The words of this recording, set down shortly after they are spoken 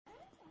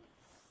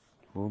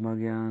Om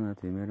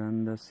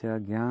Ajnana-timirandasya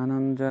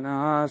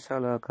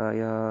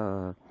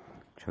Jnananjana-shalakaya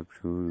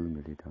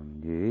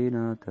Chakshur-militam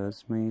Yena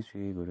Tasmai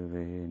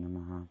Shri-Gurave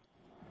Namaha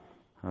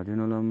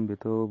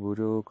Arjunalambito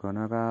Bhujo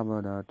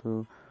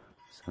Kanakavadato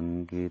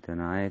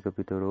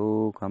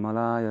Sankirtanayaka-pitaro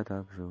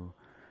Kamalaya-taksho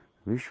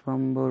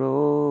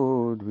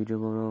Vishvambaro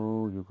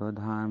Dvijavaro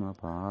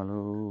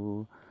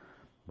Yugadharma-palo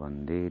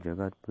Vande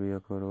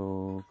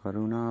Jagat-priyakaro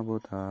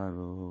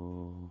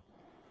Karunavotaro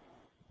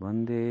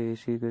Vande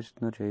Shri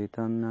Krishna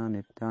Chaitanya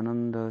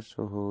Nityananda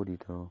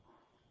Sohodito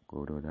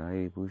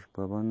Gurudai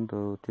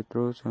Pushpavanto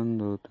Titro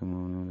Sando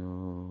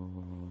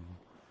Tamunudo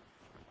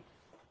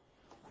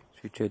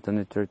Shri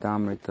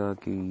Caitanya-caritamrta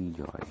ki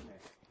joy.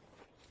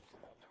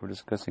 So we're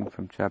discussing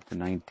from chapter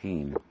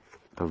 19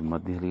 of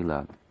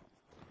Madhya-lila.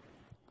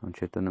 When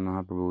Chaitanya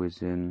Mahaprabhu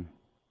is in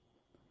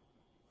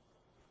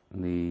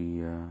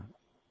the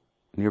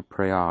near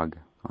Prayag,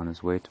 on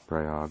his way to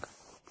Prayag,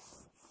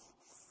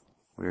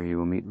 where he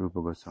will meet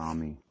Rupa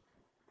Goswami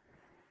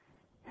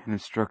and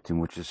instruct him,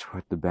 which is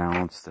what the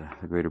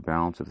greater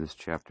balance of this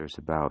chapter is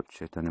about.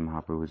 Chaitanya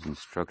Mahaprabhu's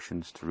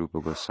instructions to Rupa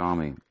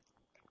Goswami.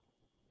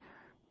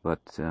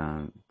 But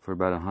for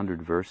about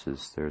 100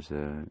 verses, there's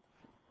a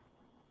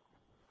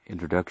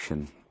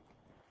introduction,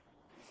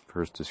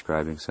 first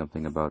describing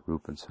something about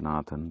Rupa and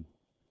Sanatan,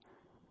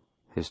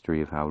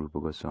 history of how Rupa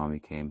Goswami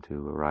came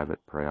to arrive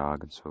at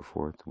Prayag and so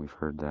forth. We've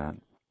heard that.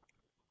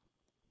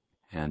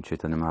 And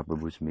Chaitanya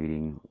Mahaprabhu's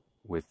meeting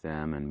with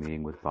them and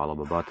meeting with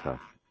Balabhabata,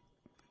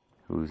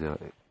 who's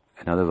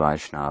another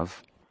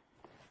Vaishnav,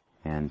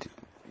 and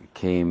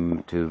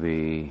came to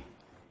be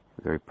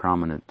very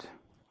prominent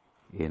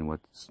in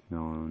what's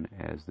known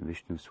as the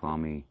Vishnu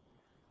Swami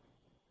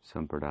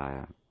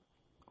Sampradaya,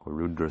 or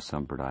Rudra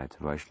Sampradaya. It's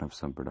a Vaishnava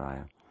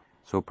Sampradaya.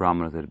 So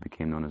prominent that it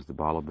became known as the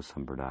Balabha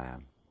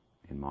Sampradaya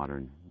in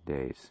modern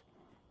days.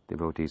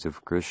 Devotees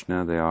of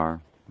Krishna, they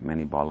are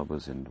many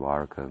Balabhas in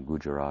Dwarka,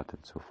 Gujarat,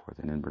 and so forth,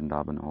 and in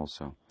Vrindavan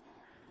also.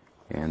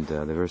 And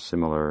they're very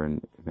similar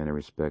in many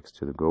respects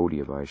to the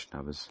Gaudiya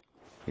Vaishnavas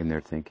in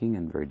their thinking,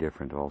 and very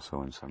different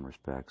also in some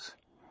respects.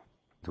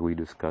 So we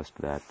discussed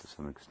that to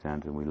some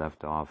extent, and we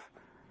left off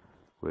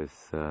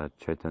with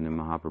Chaitanya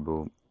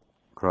Mahaprabhu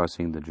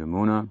crossing the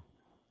Jamuna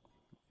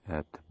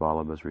at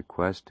Balabha's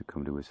request to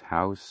come to his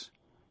house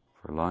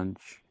for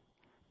lunch,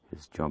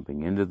 his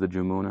jumping into the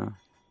Jamuna,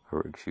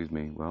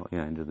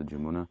 into the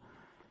Jamuna,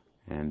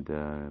 and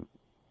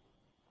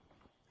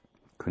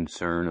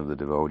concern of the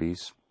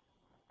devotees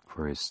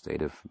for his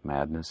state of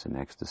madness and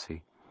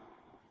ecstasy,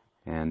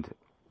 and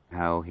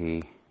how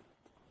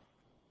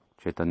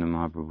Chaitanya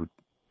Mahaprabhu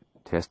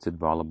tested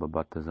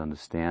Balabhabata's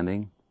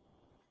understanding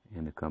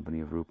in the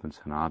company of Rupa and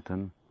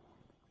Sanatan,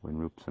 when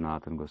Rupa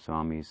Sanatan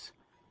Goswamis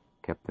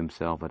kept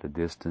himself at a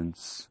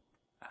distance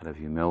out of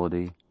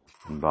humility,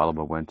 and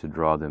Balabha went to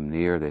draw them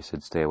near. They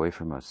said, "Stay away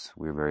from us.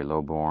 We're very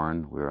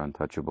low-born. We're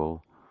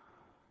untouchable."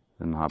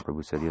 Then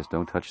Mahaprabhu said, "Yes,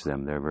 don't touch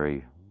them. They're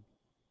very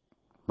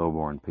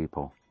low-born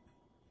people,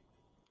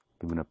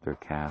 giving up their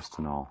caste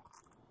and all."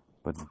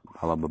 But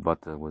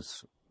Balabhabata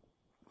was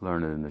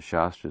learned in the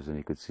Shastras, and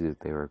he could see that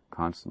they were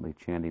constantly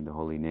chanting the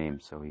holy name,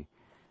 so he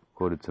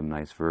quoted some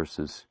nice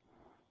verses,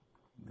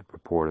 the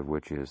purport of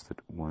which is that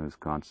one who's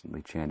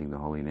constantly chanting the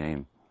holy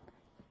name,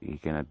 he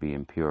cannot be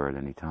impure at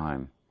any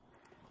time.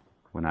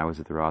 When I was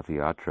at the Rath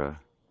Yatra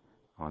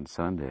on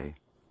Sunday,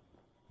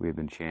 we had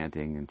been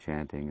chanting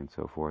and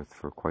so forth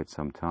for quite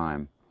some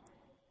time,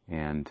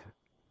 and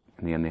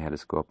in the end they had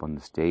us go up on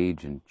the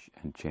stage and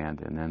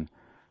chant, and then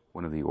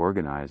one of the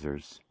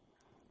organizers,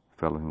 a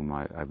fellow whom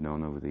I've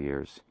known over the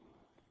years,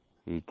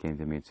 he came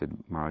to me and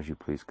said, "Maharaj, you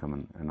please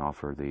come and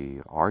offer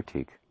the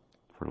artik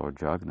for Lord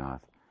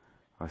Jagannath."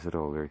 I said,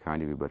 "Oh, very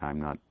kind of you, but I'm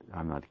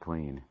not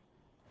clean.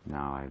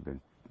 Now I've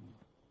been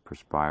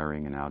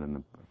perspiring and out in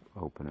the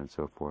open and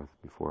so forth.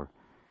 Before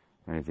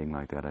anything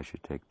like that, I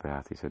should take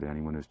bath." He said,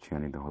 "Anyone who's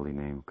chanting the holy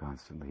name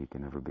constantly, he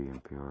can never be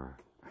impure."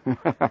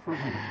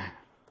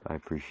 I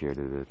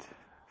appreciated it.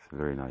 It's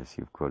very nice.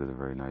 You've quoted a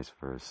very nice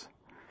verse.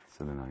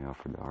 So then I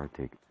offered the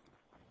artik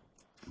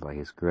by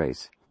his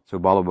grace. So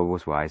Balabha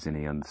was wise and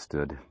he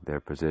understood their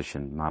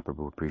position.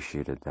 Mahaprabhu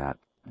appreciated that.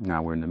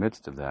 Now we're in the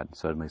midst of that, and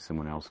suddenly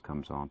someone else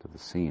comes onto the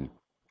scene.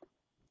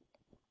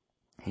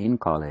 Hein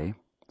Kale,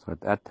 so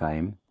at that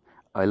time,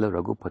 Aila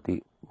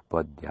Raghupati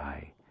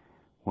Upadhyaya,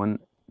 one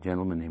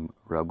gentleman named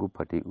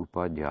Raghupati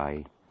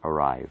Upadhyaya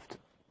arrived.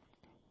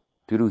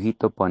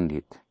 Tiruhita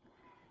Pandit,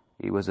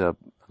 he was a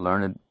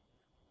learned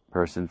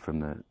person from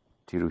the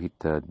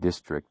Tiruhita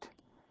district.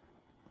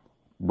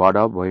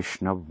 Bada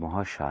Vaishnav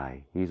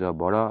Mahashai, he's a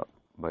Bada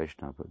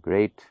Vaishnav, a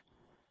great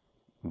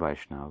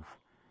Vaishnav.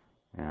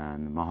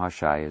 And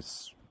Mahashai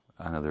is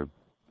another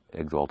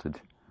exalted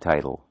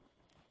title,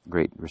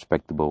 great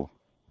respectable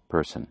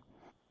person.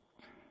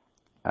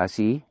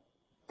 Asi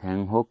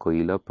Tengho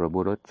Koila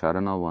Prabhura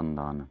Charana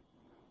Vandana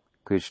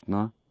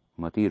Krishna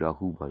Mati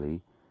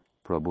Rahubali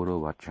Prabhura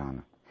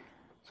Vachana.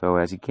 So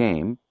as he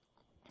came,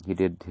 he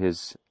did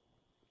his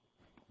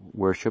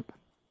worship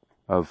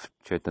of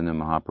Chaitanya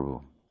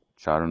Mahaprabhu,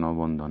 Charana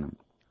Vandana.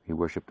 He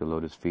worshipped the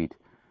lotus feet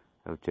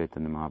of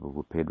Chaitanya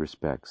Mahaprabhu, paid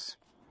respects.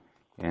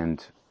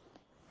 And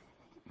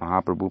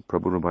Mahaprabhu,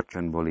 Prabhu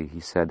Bachchan Boli, he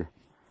said,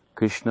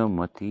 Krishna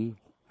Mati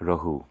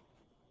Rahu.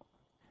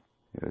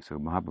 So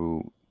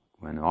Mahaprabhu,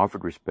 when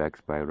offered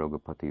respects by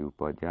Raghupati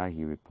Upadhyaya,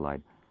 he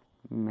replied,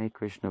 may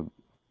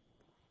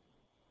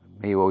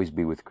you always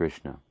be with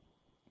Krishna.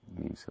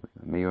 It means,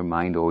 may your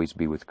mind always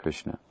be with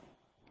Krishna.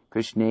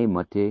 Krishna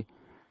Mate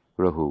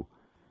Rahu.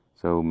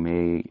 So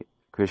may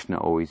Krishna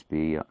always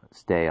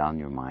stay on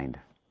your mind.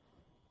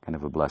 Kind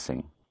of a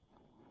blessing.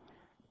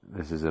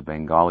 This is a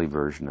Bengali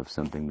version of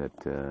something that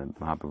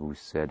Mahaprabhu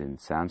said in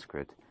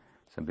Sanskrit,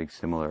 something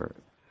similar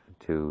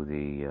to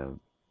the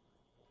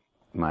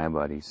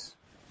Mayavadis,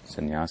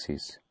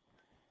 sannyasis.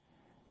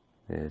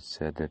 It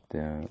said that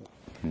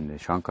in the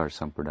Shankar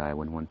Sampradaya,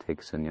 when one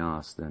takes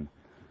sannyas, then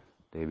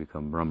they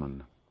become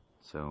Brahman.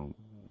 So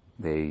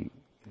they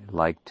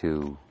like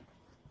to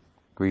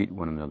greet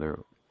one another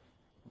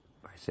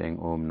by saying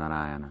Om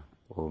Narayana,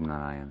 Om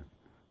Narayana.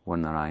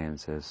 One Narayan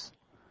says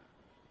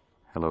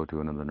hello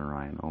to another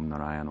Narayan, Om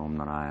Narayan, Om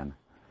Narayan.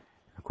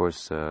 Of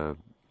course, we are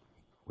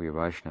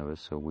Vaishnavas,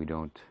 so we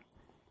don't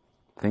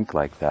think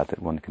like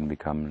that one can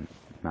become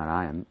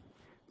Narayan.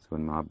 So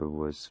when Mahaprabhu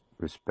was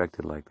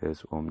respected like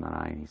this, Om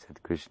Narayan, he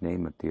said, Krishna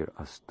Matir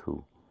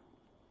Astu.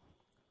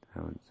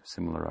 So it's a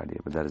similar idea,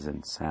 but that is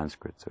in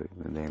Sanskrit, so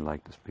they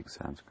like to speak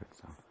Sanskrit.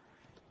 So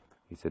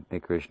he said, may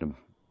Krishna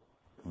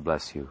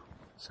bless you,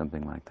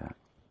 something like that.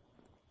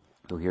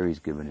 So here he's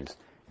given his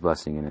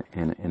blessing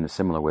in a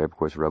similar way. Of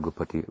course,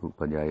 Raghupati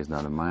Upadhyaya is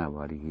not a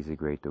Mayavadi, he's a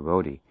great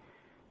devotee.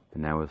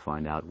 And now we'll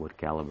find out what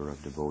caliber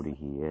of devotee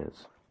he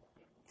is.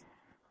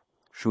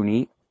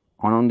 Shuni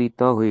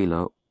Anandita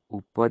Huila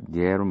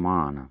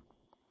Upadhyayamana.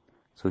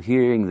 So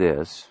hearing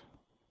this,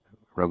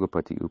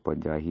 Raghupati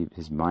Upadhyaya,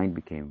 his mind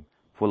became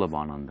full of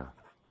ananda.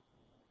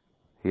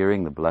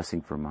 Hearing the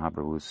blessing from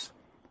Mahaprabhu's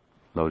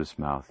lotus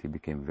mouth, he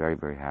became very,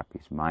 very happy.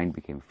 His mind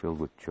became filled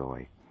with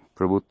joy.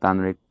 Prabhu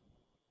Tanre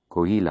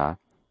Kohila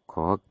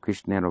Koha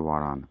Krishna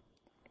Varan.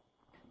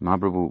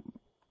 Mahaprabhu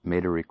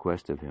made a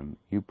request of him,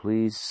 you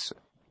please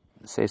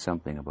say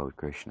something about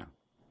Krishna.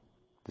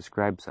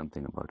 Describe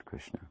something about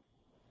Krishna.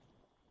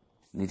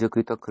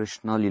 Nijakrita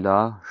Krishna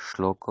Lila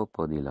Shloka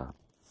Padila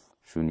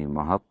Shuni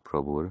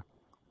Mahaprabhur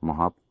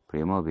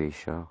Mahaprema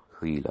Vesha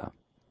Huila.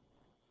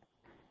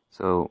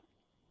 So,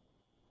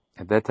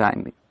 at that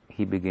time,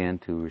 he began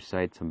to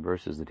recite some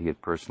verses that he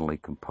had personally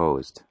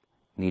composed.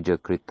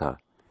 Nijakrita.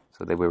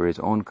 So they were his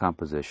own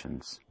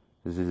compositions.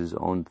 This is his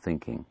own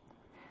thinking.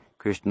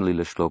 Krishna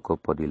Lila Shloka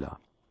Padila.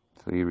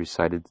 So he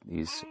recited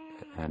these,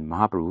 and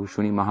Mahaprabhu,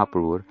 Shuni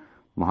Mahaprabhur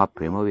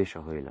Mahaprema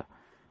Vesha Huila.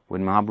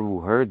 When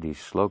Mahaprabhu heard these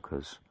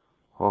shlokas,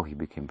 he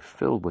became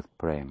filled with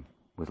prem,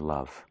 with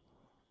love.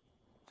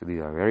 So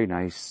these are very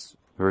nice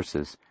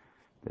verses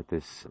that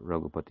this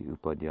Raghupati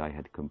Upadhyaya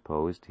had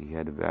composed. He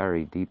had a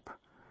very deep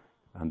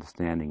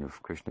understanding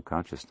of Krishna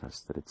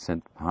consciousness that it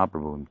sent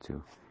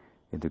Mahaprabhu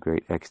into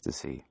great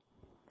ecstasy.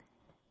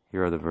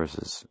 Here are the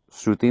verses.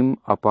 Shrutim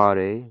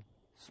apare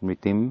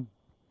smritim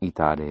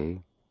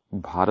itare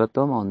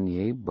bharatam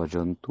anye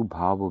bhajantu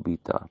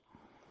bhavabita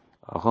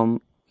aham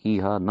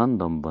iha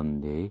nandam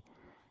bande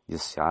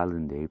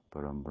yasyalinde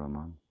param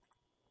brahman.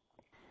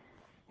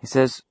 He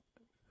says,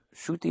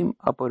 Shrutim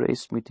apare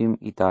smritim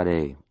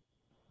itare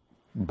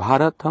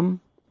bharatam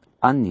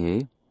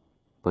anye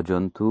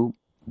bhajantu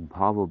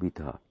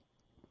bhavabita.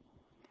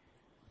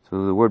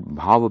 So the word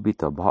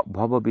bhavabita,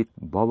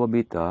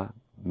 bhavabita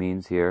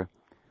means here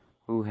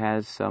who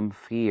has some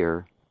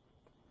fear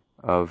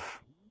of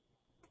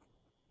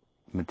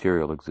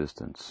material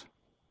existence.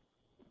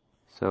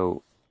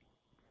 So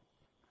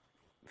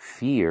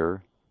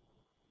fear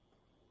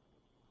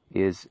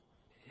is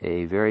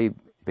a very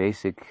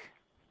basic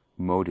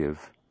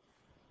motive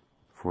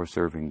for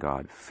serving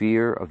God.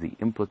 Fear of the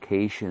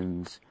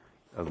implications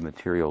of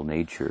material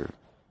nature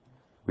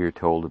we are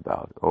told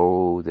about.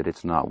 That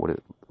it's not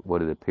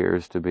what it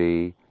appears to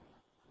be.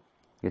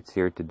 It's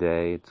here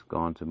today, it's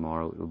gone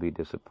tomorrow, it will be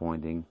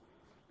disappointing.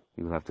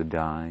 You'll have to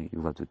die,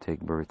 you'll have to take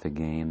birth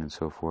again, and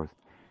so forth.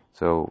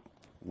 So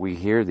we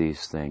hear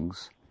these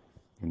things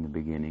in the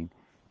beginning,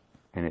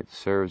 and it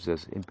serves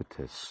as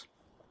impetus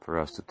for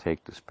us to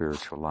take the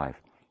spiritual life.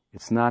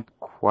 It's not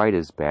quite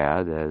as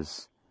bad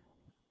as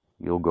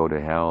you'll go to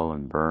hell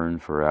and burn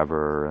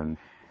forever, and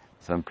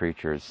some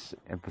preachers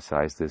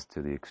emphasize this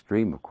to the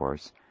extreme, of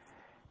course,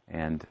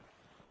 and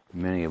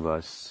many of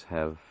us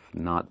have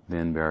not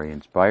been very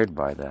inspired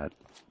by that.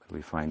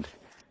 We find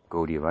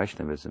Gaudiya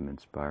Vaishnavism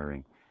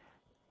inspiring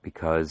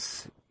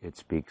because it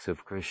speaks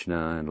of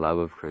Krishna and love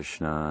of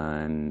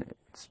Krishna, and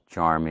it's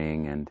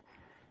charming, and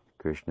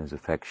Krishna is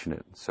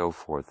affectionate, and so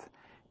forth.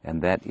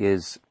 And that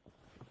is,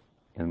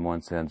 in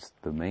one sense,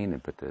 the main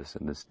impetus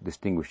and this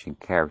distinguishing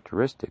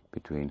characteristic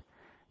between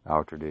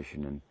our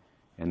tradition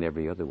and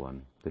every other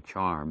one. The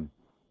charm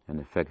and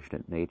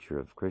affectionate nature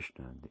of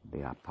Krishna,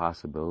 the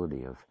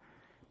possibility of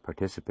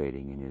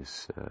participating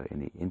in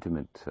the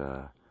intimate,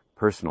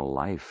 personal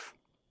life,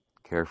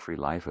 carefree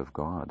life of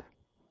God,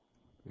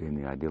 in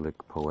the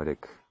idyllic,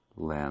 poetic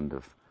land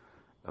of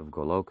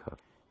Goloka.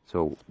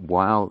 So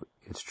while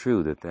it's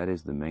true that that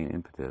is the main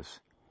impetus,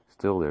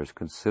 still there's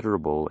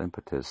considerable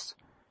impetus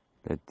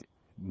that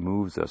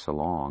moves us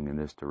along in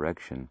this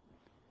direction,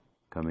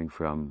 coming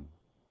from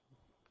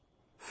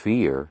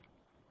fear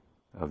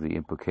of the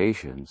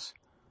implications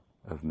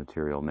of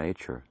material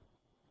nature.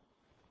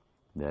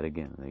 That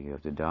again, that you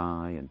have to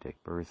die and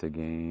take birth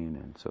again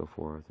and so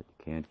forth, that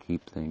you can't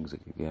keep things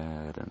that you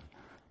get and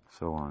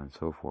so on and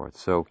so forth.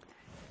 So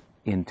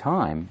in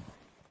time,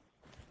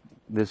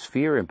 this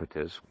fear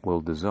impetus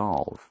will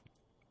dissolve,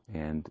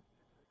 and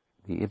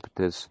the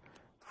impetus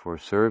for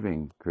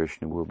serving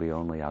Krishna will be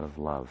only out of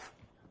love.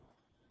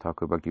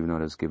 Thakur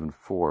Bhaktivinoda has given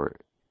 4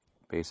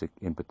 basic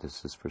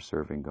impetuses for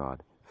serving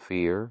God.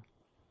 Fear,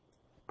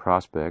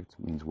 prospect,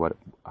 means what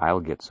I'll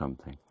get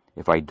something.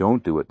 If I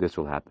don't do it, this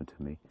will happen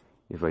to me.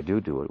 If I do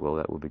it, well,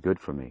 that will be good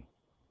for me.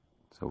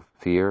 So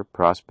fear,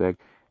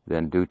 prospect,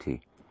 then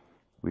duty.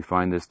 We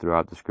find this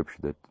throughout the scripture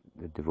that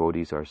the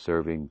devotees are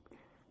serving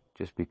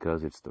just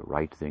because it's the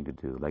right thing to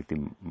do. Like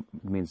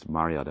means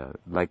Maryada,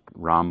 like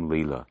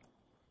Raghupati.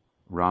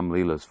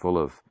 Raghupati is full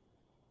of,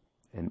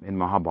 in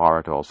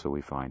Mahabharata also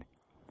we find,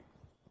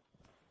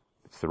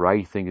 it's the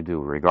right thing to do,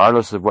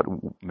 regardless of what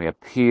may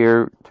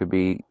appear to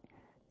be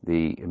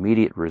the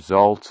immediate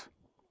result.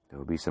 There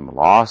will be some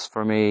loss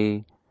for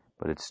me,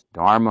 but it's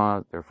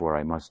dharma, therefore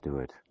I must do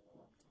it.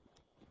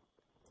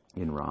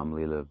 In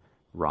Raghupati,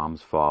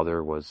 Ram's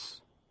father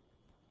was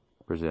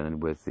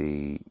presented with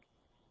the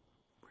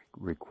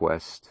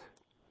request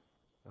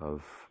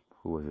of,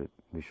 who was it,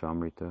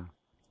 Vishamrita,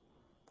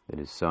 that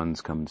his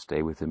sons come and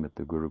stay with him at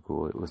the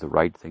Gurukul. It was the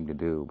right thing to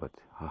do, but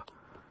it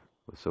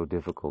was so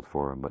difficult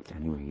for him. But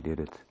anyway, he did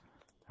it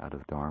out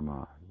of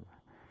dharma.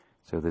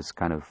 So this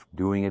kind of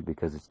doing it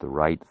because it's the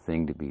right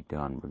thing to be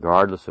done,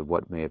 regardless of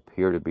what may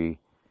appear to be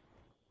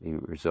the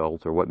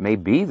result or what may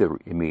be the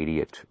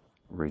immediate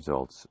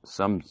results.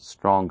 Some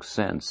strong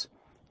sense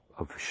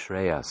of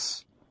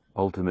shreyas,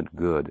 ultimate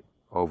good,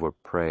 over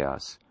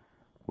prayas,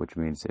 which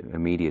means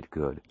immediate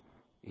good.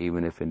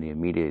 Even if in the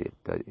immediate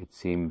it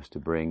seems to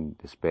bring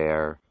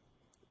despair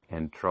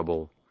and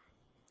trouble,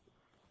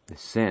 the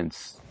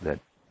sense that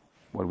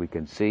what we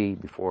can see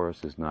before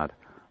us is not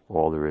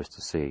all there is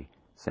to see.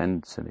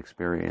 Sense and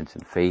experience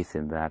and faith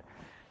in that,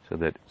 so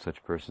that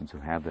such persons who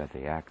have that,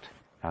 they act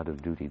out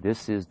of duty.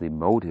 This is the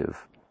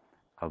motive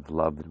of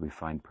love that we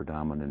find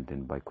predominant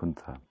in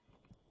Vaikuntha.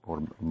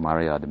 Or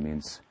Maryada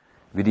means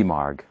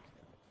Vidimarg,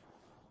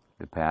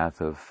 the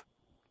path of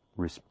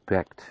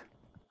respect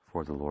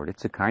for the Lord.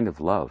 It's a kind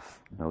of love,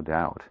 no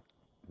doubt.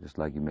 Just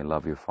like you may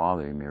love your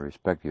father, you may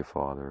respect your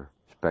father,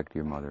 respect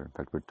your mother. In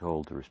fact, we're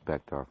told to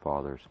respect our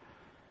fathers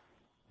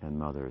and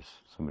mothers.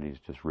 Somebody's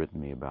just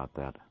written me about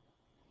that.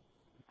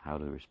 How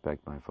to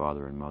respect my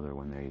father and mother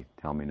when they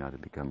tell me not to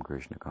become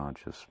Krishna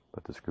conscious.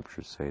 But the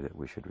scriptures say that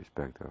we should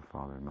respect our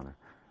father and mother.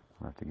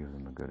 I'll have to give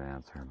them a good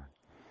answer.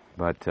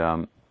 But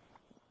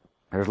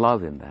there's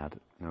love in that,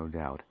 no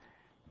doubt.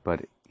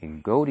 But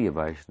in Gaudiya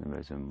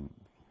Vaishnavism,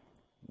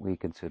 we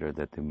consider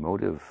that the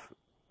motive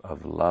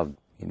of love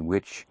in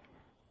which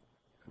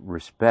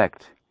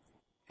respect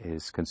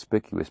is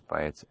conspicuous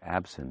by its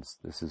absence,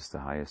 this is the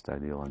highest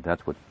ideal, and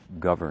that's what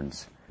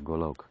governs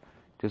Golok.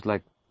 Just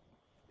like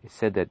it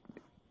said that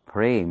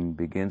prem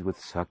begins with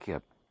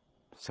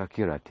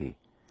sakyarati,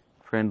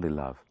 friendly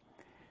love.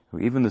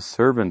 Even the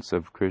servants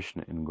of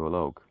Krishna in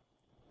Golok,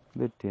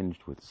 they're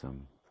tinged with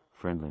some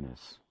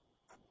friendliness.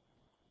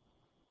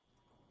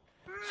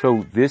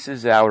 So this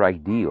is our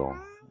ideal.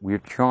 We're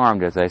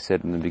charmed, as I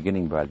said in the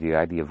beginning, by the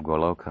idea of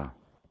Goloka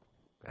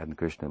and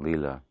Krishna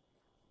Lila.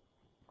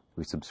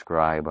 We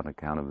subscribe on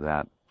account of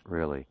that,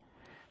 really.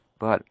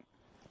 But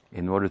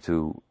in order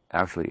to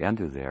actually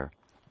enter there,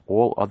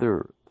 all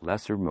other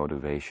lesser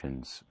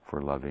motivations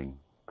for loving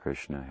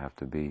Krishna have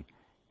to be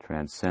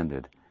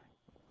transcended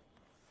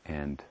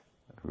and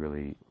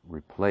really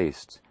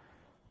replaced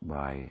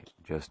by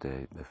just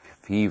the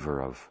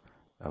fever of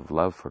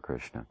love for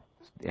Krishna.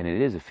 And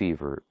it is a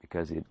fever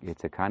because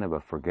it's a kind of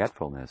a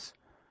forgetfulness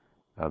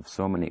of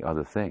so many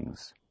other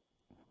things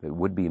that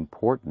would be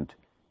important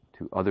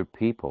to other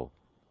people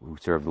who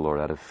serve the Lord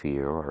out of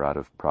fear or out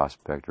of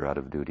prospect or out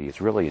of duty.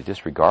 It's really a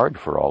disregard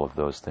for all of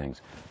those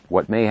things.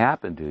 What may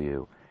happen to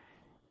you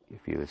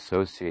if you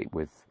associate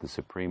with the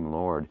Supreme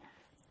Lord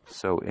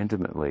so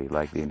intimately,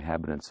 like the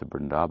inhabitants of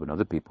Vrindavan?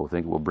 Other people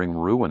think it will bring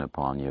ruin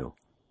upon you.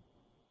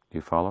 Do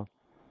you follow?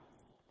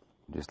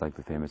 Just like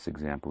the famous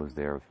example is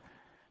there of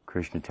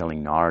Krishna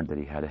telling Nard that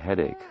he had a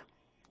headache.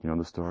 You know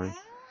the story?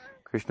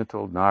 Krishna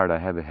told Nard, I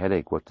have a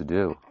headache, what to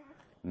do?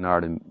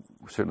 Nard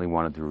certainly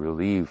wanted to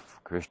relieve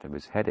Krishna of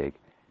his headache,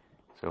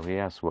 so he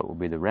asked what would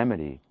be the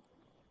remedy.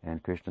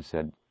 And Krishna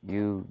said,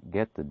 you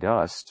get the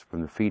dust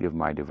from the feet of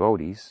my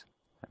devotees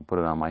and put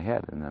it on my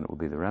head, and then it will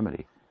be the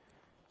remedy.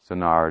 So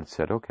Nard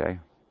said, okay,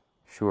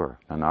 sure.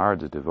 Now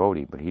Nard's a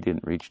devotee, but he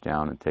didn't reach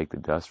down and take the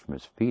dust from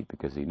his feet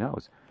because he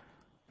knows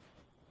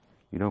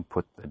you don't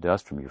put the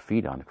dust from your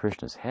feet on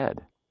Krishna's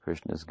head.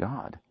 Krishna is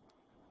God.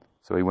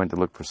 So he went to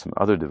look for some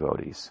other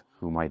devotees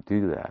who might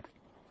do that.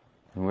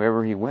 And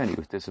wherever he went, he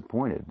was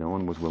disappointed. No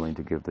one was willing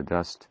to give the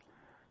dust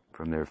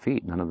from their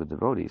feet, none of the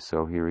devotees.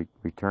 So he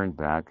returned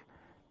back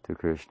to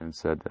Krishna and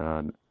said,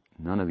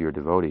 none of your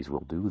devotees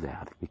will do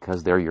that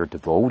because they're your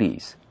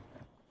devotees.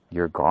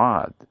 You're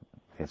God.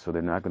 And so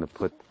they're not going to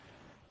put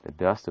the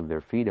dust of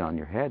their feet on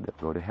your head.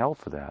 They'll go to hell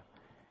for that.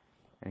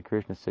 And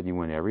Krishna said, you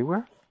went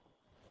everywhere?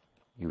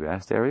 You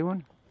asked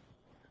everyone?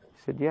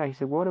 He said, yeah. He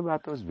said, what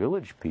about those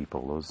village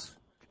people, those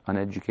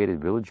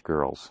uneducated village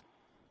girls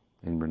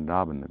in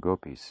Vrindavan, the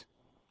gopis?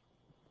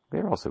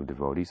 They're also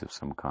devotees of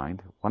some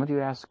kind. Why don't you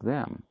ask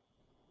them?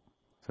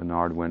 So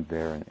Narada went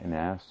there and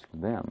asked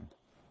them.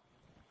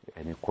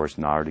 And of course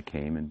Narada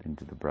came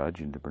into the Braj,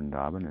 into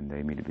Vrindavan, and they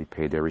immediately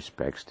paid their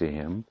respects to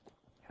him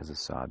as a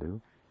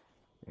sadhu.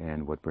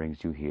 And what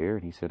brings you here?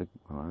 And he said,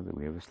 well,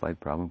 we have a slight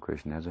problem.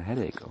 Krishna has a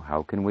headache.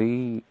 How can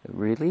we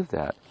relieve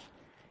that?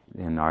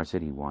 And Narada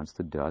said, he wants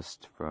the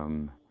dust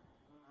from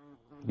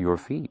your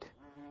feet.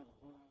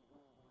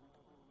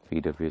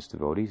 Feet of his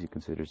devotees, he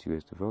considers you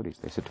his devotees.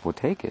 They said, well,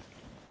 take it.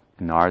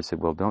 And Narada said,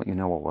 well, don't you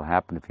know what will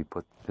happen if you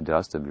put the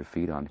dust of your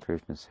feet on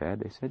Krishna's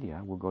head? They said,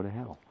 yeah, we'll go to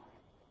hell.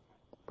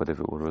 But if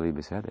it will relieve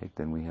his headache,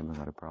 then we haven't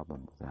got a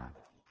problem with that.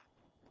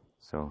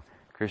 So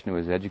Krishna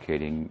was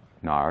educating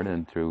Narada,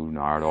 and through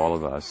Narada all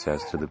of us,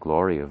 as to the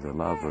glory of the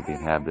love of the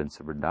inhabitants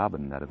of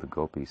Vrindavan, that of the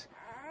gopis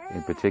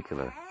in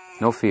particular.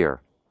 No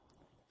fear.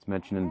 It's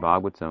mentioned in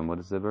Bhagavatam. What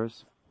is the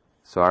verse?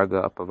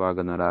 Sarga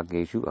apavarga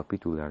narageshu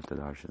apitularta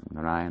darshan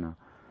narayana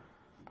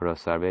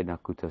parasarve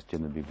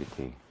nakutasjana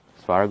viviti.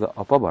 Svarga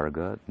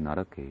apavarga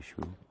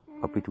narakeshu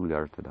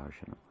apitularta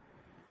darshana.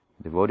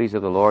 Devotees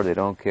of the Lord, they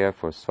don't care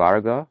for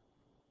svarga.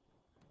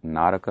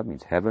 Naraka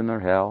means heaven or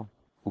hell.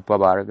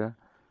 Upavarga,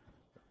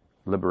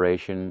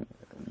 liberation.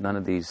 None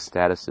of these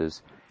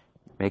statuses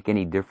make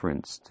any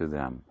difference to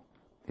them.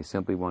 They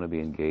simply want to be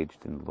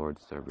engaged in the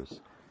Lord's service.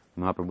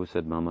 Mahaprabhu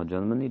said, Mama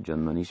janmani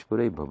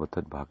janmanishpure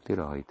bhavatad bhakti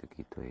rahita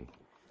kitve.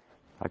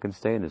 I can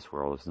stay in this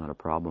world. It's not a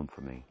problem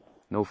for me.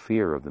 No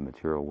fear of the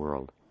material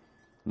world.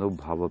 No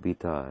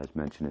bhavabhita, as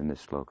mentioned in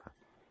this sloka.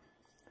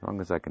 As long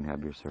as I can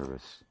have your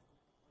service,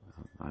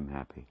 I'm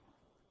happy.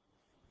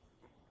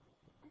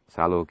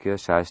 Salokya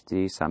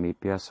shasti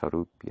samipya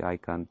sarupya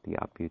ikanti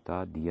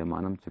apyuta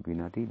diyamanam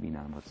chabinati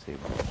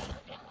vinamatseva.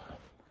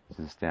 This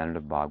is the standard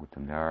of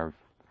Bhagavatam. There are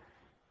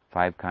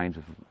 5 kinds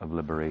of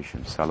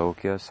liberation.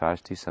 Salokya,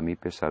 shasti,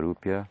 samipya,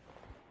 sarupya,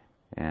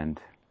 and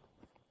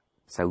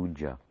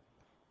sauja.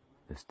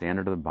 The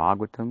standard of the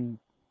Bhagavatam,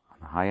 on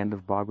the high end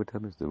of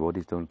Bhagavatam, is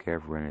devotees don't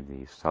care for any of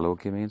these.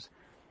 Salokya means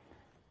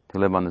to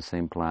live on the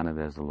same planet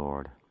as the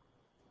Lord.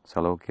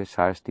 Salokya,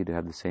 shasti, to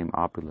have the same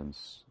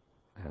opulence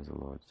as the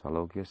Lord.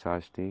 Salokya,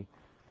 shasti,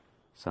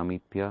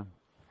 samipya,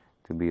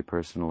 to be a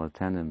personal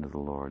attendant of the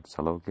Lord.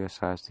 Salokya,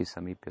 shasti,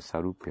 samipya,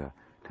 sarupya,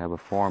 to have a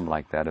form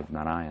like that of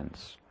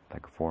Narayan's,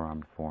 like a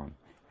four-armed form.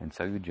 And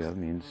sauja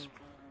means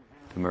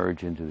to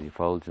merge into the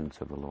effulgence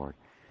of the Lord.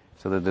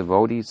 So the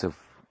devotees of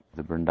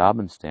the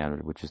Vrindavan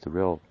standard, which is the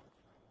real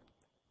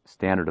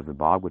standard of the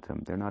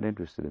Bhagavatam, they're not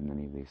interested in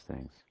any of these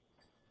things.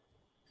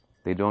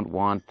 They don't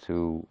want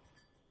to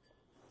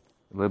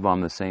live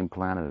on the same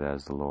planet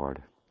as the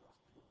Lord.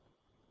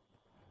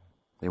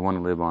 They want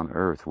to live on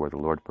earth where the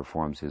Lord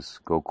performs his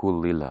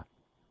Gokul-lila.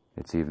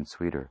 It's even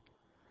sweeter.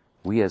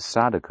 We as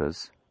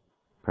sadhakas,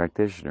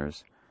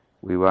 practitioners,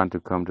 we want to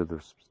come to the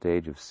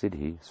stage of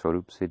siddhi,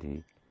 swarup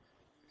siddhi,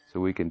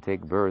 so we can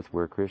take birth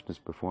where Krishna is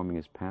performing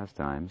his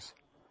pastimes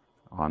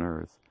on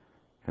earth,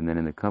 and then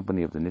in the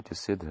company of the Nitya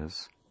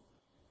Siddhas,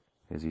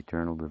 his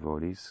eternal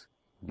devotees,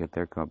 get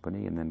their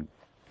company, and then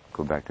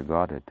go back to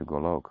Godhead, to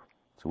Golok.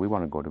 So we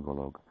want to go to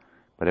Golok.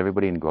 But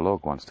everybody in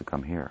Golok wants to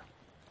come here.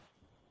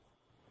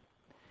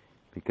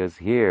 Because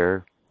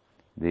here,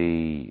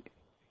 the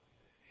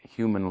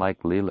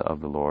human-like lila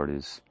of the Lord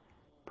is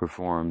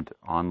performed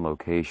on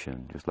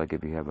location, just like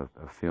if you have a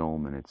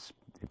film and it's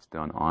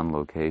done on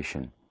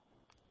location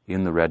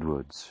in the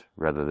redwoods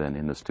rather than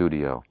in the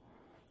studio.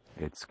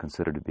 It's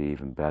considered to be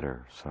even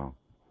better. So,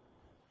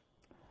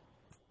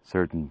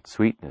 certain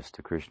sweetness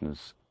to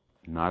Krishna's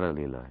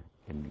Nara-lila.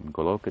 In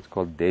Golok it's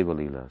called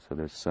Deva-lila, so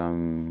there's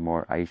some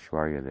more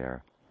Aishwarya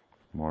there,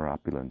 more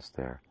opulence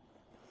there,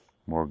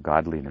 more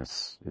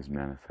godliness is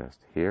manifest.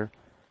 Here,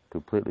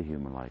 completely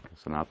human-like.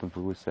 Sanatana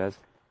Prabhu says,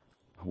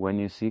 when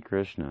you see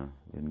Krishna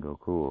in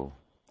Gokul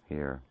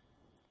here,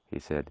 he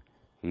said,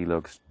 he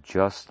looks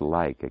just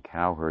like a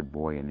cowherd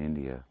boy in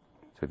India.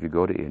 So if you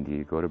go to India,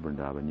 you go to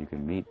Vrindavan, you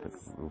can meet the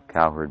little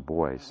cowherd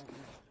boys,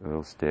 a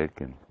little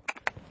stick and,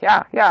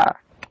 yeah,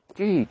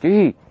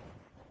 gee,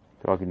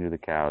 talking to the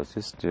cows,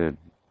 just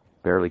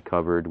barely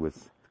covered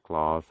with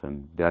cloth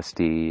and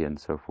dusty and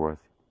so forth.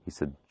 He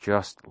said,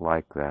 just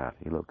like that.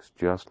 He looks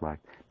just like,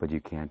 but you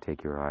can't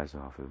take your eyes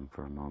off of him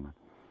for a moment.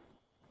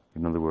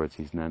 In other words,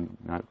 he's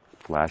not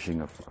flashing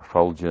of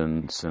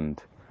effulgence,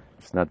 and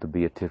it's not the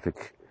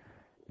beatific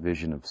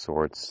vision of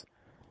sorts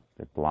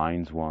that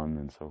blinds one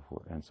and so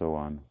forth and so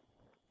on.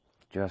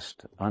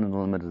 Just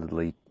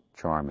unlimitedly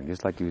charming,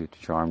 just like you're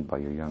charmed by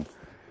your young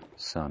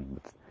son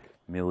with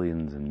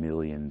millions and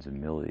millions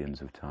and millions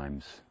of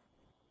times.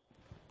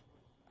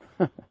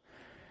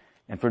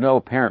 And for no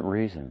apparent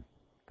reason,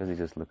 because he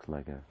just looks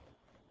like a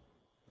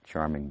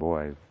charming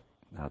boy,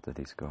 not that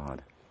he's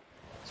God.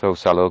 So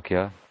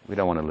Salokya, we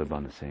don't want to live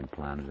on the same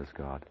planet as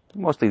God.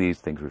 Mostly these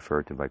things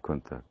refer to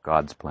Vaikuntha,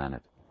 God's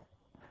planet.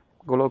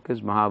 Goloka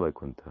is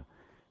Mahavaikuntha,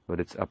 but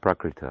it's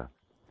aprakrita.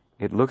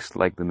 It looks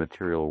like the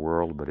material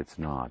world, but it's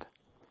not.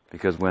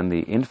 Because when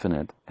the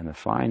infinite and the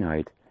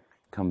finite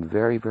come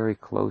very, very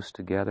close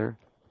together,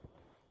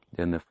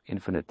 then the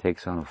infinite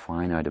takes on a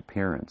finite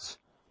appearance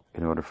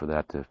in order for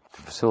that to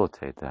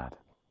facilitate that.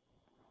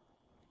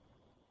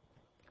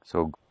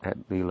 So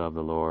that Leela of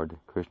the Lord,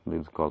 Krishna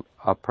Leela, is called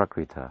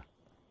aprakrita.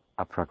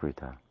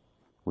 Aprakrita.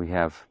 We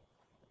have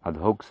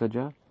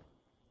adhoksaja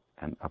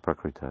and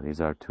aprakrita. These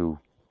are two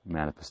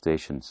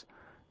manifestations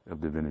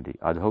of divinity.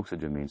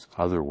 Adhoksaja means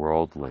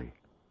otherworldly,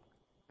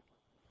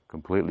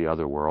 completely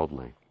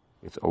otherworldly.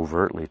 It's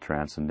overtly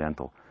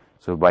transcendental.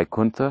 So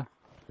Vaikuntha,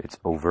 it's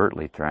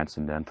overtly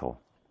transcendental.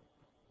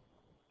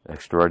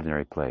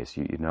 Extraordinary place.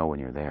 You know when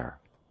you're there.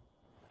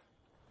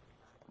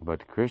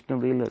 But Krishna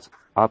Leela is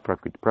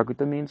aprakrita.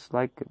 Prakrita means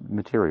like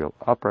material.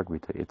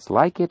 Aprakrita. It's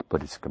like it,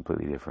 but it's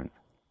completely different.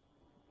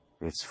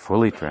 It's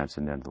fully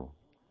transcendental.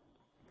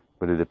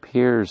 But it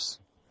appears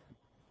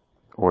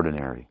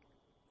ordinary.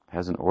 It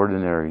has an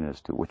ordinariness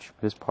to which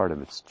is part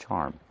of its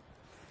charm.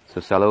 So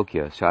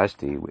Salokya,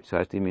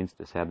 Shasti means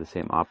to have the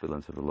same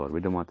opulence of the Lord. We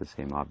don't want the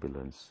same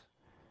opulence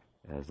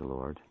as the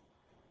Lord.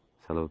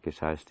 Salokya,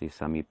 Shasti,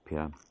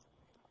 Samipya,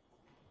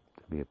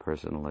 to be a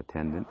personal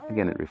attendant.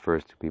 Again, it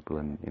refers to people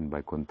in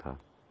Vaikuntha.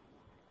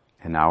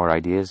 And our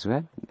idea is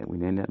that we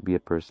need not be a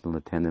personal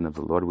attendant of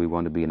the Lord. We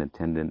want to be an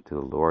attendant to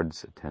the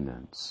Lord's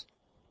attendants.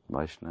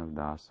 Vaishnav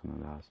Das,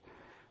 Samadas.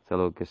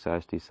 Salokya,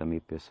 Shasti,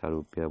 Samipya,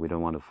 Sarupya. We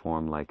don't want to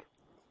form like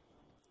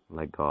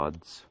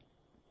gods.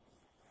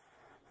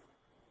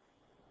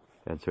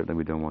 And certainly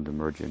we don't want to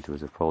merge into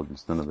his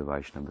effulgence. None of the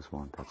Vaishnavas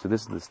want that. So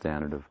this is the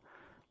standard of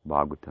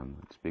Bhagavatam.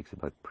 It speaks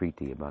about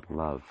priti, about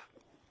love.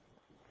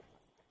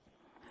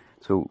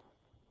 So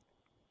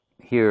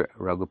here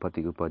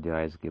Raghupati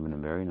Upadhyaya is given a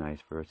very nice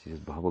verse. He says,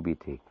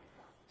 Bhavabhiti.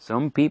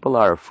 Some people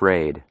are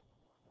afraid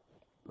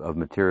of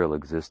material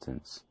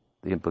existence.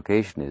 The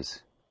implication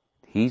is,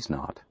 he's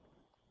not.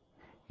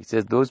 He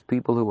says, those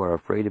people who are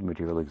afraid of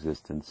material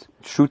existence,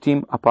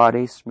 Shrutim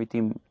apare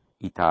smritim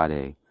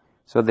itare.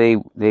 So they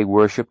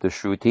worship the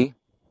Shruti,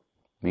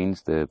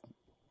 means the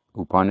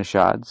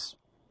Upanishads,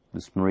 the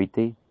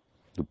Smriti,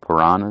 the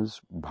Puranas.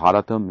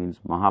 Bharata means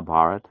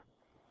Mahabharata.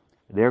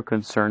 They're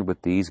concerned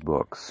with these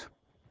books.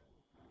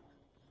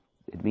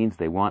 It means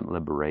they want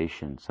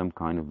liberation, some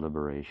kind of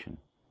liberation.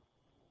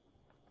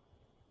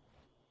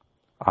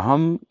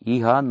 Aham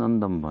iha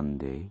nandam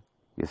vande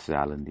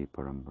yasalandi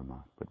param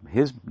brahma. But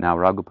now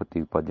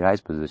Raghupati Upadhyaya's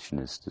position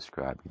is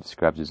described. He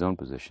describes his own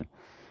position.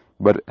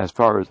 But as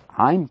far as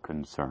I'm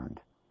concerned,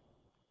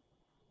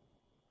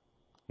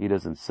 he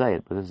doesn't say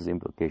it, but this is the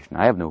implication.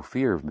 I have no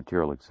fear of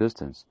material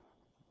existence.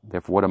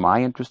 Therefore, what am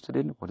I interested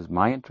in? What is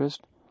my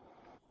interest?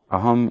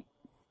 Aham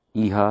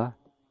iha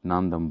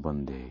nandam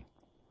bande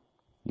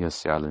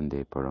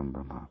yasyalinde param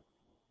brahma.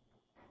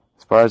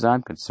 As far as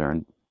I'm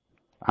concerned,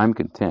 I'm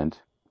content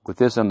with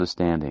this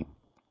understanding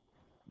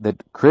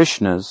that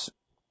Krishna's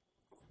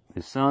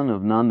the son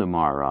of Nanda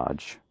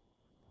Maharaj,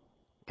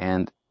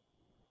 and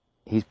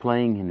he's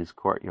playing in his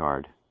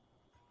courtyard,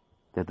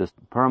 that the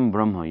Param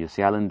Brahma,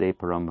 Yasyalinde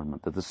Param Brahma,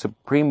 that the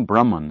Supreme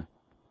Brahman,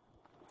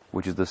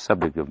 which is the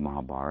subject of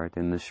Mahabharata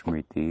and the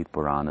Smriti,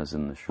 Puranas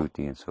and the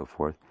Shruti and so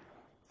forth,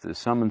 the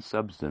sum and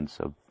substance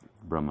of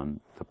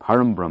Brahman, the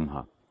Param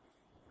Brahma.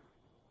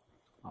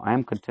 I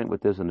am content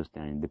with this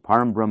understanding. The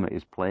Param Brahma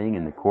is playing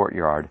in the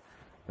courtyard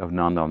of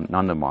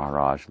Nanda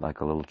Maharaj like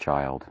a little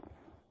child.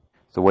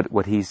 So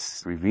what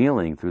he's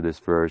revealing through this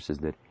verse is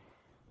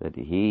that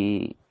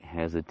he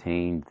has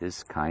attained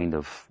this kind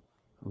of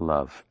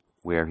love,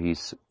 where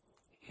he's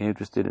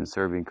interested in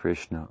serving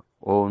Krishna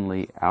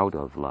only out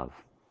of love.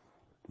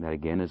 That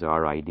again is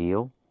our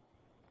ideal,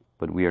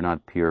 but we are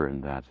not pure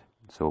in that.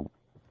 So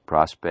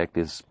prospect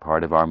is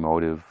part of our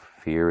motive,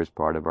 fear is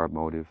part of our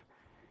motive,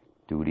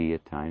 duty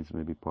at times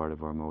may be part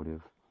of our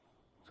motive.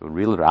 So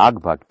real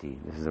Rag Bhakti,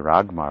 this is a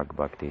Rag Marg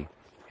Bhakti,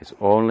 is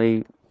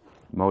only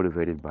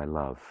motivated by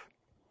love.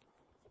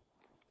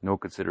 No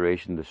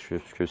consideration, the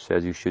scripture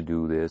says you should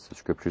do this, the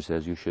scripture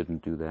says you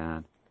shouldn't do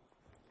that.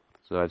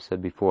 So I've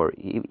said before,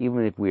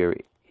 even if we are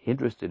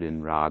interested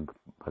in Rag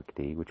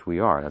Bhakti, which we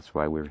are, that's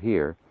why we're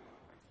here,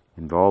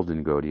 involved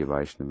in Gaudiya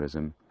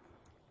Vaishnavism,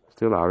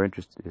 still our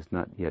interest is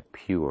not yet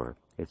pure.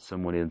 It's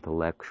somewhat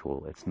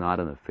intellectual. It's not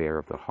an affair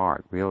of the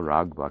heart. Real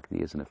Rag Bhakti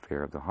is an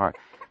affair of the heart.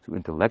 So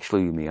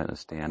intellectually you may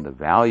understand the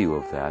value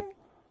of that,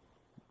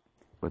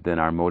 but then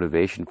our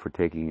motivation for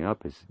taking it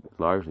up is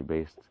largely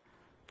based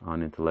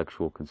on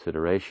intellectual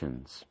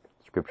considerations.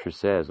 Scripture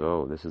says,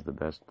 oh, this is the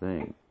best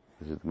thing.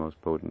 This is the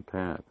most potent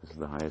path. This is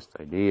the highest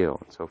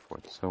ideal, and so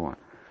forth and so on.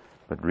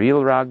 But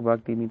real Rag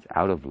Bhakti means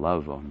out of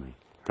love only.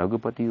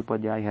 Raghupati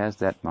Upadhyaya has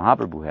that.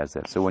 Mahaprabhu has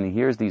that. So when he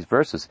hears these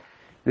verses,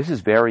 this is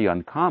very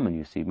uncommon,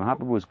 you see.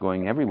 Mahaprabhu is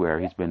going everywhere.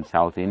 He's been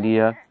South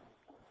India,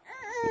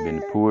 he's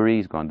been to Puri,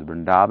 he's gone to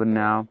Vrindavan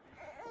now.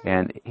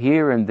 And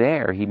here and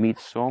there, he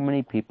meets so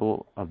many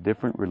people of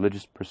different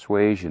religious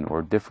persuasion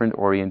or different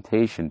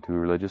orientation to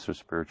religious or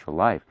spiritual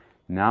life.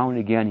 Now and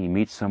again, he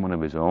meets someone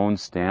of his own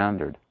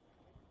standard.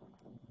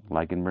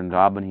 Like in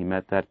Vrindavan, he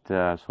met that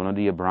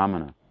Sonadiya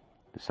Brahmana,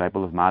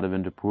 disciple of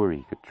Madhavendra Puri.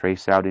 He could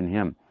trace out in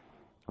him,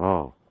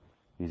 oh,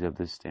 he's of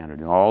this standard.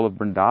 In all of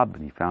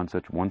Vrindavan, he found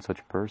one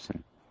such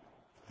person.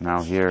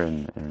 Now here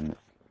in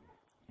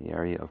the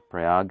area of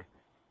Prayag,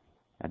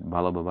 at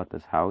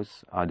Balabhavata's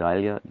house,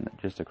 Adailya,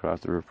 just across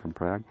the river from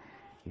Prayag,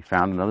 he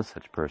found another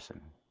such person.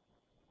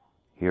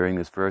 Hearing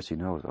this verse, he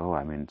knows, oh,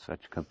 I'm in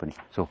such company.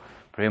 So,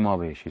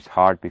 Premavesh, his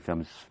heart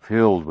becomes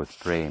filled with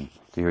prem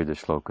to hear the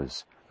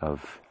shlokas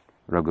of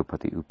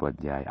Raghupati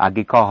Upadhyaya.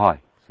 Agi kahai.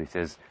 So he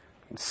says,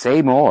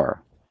 say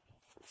more.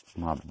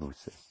 Mahaprabhu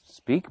says,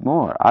 speak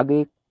more.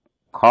 Agi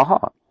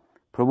kaha.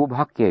 Prabhu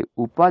bhakye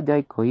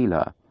Upadhyaya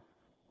kohila.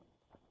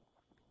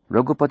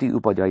 Raghupati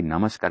Upadhyaya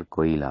namaskar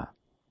kohila.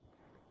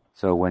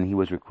 So when he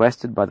was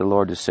requested by the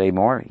Lord to say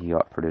more, he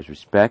offered his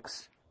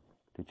respects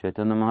to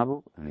Chaitanya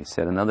Mahaprabhu, and he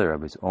said another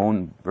of his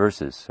own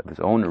verses, of his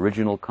own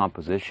original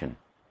composition.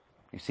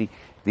 You see,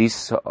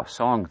 these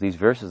songs, these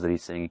verses that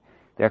he's singing,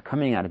 they're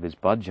coming out of his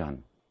bhajan.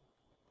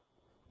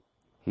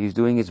 He's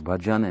doing his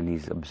bhajan, and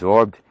he's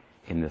absorbed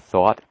in the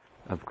thought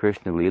of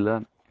Krishna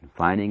Lila, and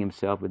finding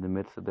himself in the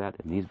midst of that,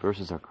 and these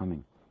verses are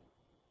coming.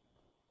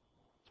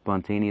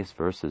 Spontaneous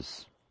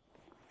verses.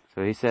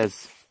 So he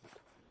says,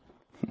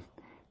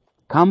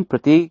 Kam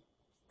prati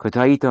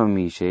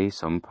Caitanya-mishe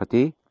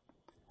sampati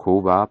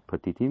kova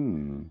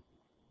pratitim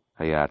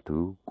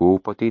ayatu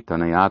gopati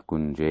tanaya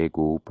kunje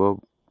gopa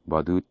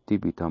vaduti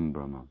vitam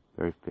brahma.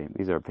 Very famous.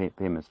 These are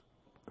famous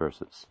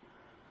verses.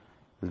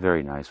 It's a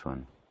very nice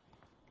one.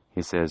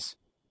 He says,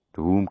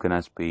 to whom can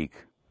I speak?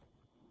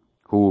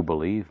 Who will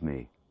believe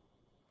me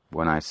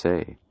when I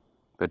say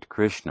that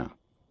Krishna,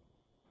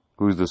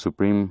 who is the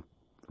supreme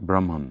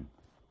Brahman,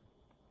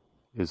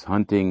 is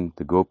hunting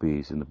the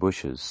gopis in the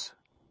bushes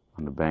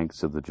on the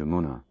banks of the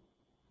Jamuna?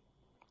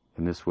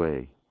 In this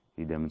way,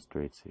 he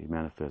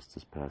manifests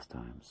his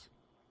pastimes.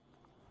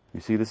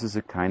 You see, this is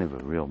a kind of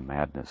a real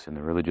madness in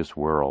the religious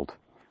world.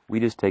 We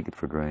just take it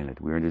for granted.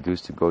 We're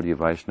introduced to Gaudiya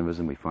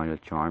Vaishnavism, we find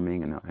it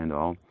charming and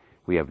all.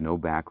 We have no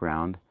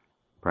background,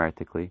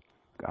 practically.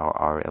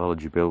 Our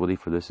eligibility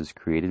for this is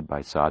created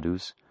by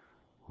sadhus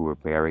who are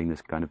bearing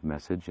this kind of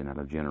message and out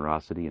of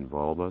generosity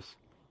involve us.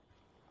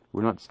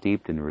 We're not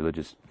steeped in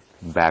religious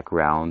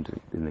background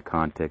in the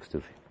context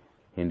of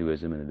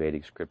Hinduism and the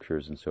Vedic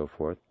scriptures and so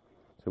forth.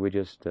 So we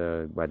just,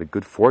 by the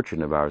good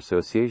fortune of our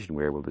association,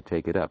 we're able to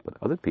take it up. But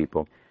other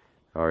people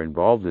are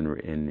involved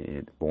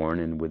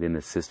born within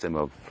the system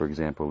of, for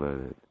example,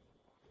 the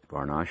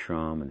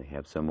Varnashram, and they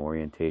have some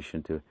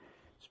orientation to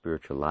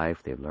spiritual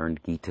life. They've learned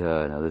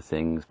Gita and other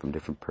things from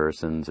different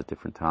persons at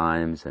different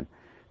times, and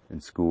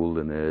schooled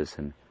in this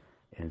and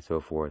so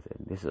forth.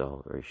 And this is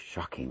all a very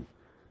shocking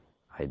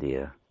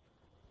idea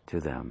to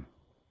them.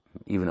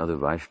 Even other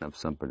Vaishnava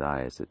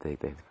sampradayas, that they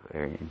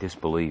are in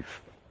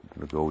disbelief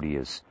of the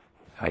Gaudiya's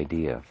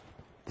idea.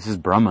 This is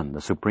Brahman,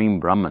 the supreme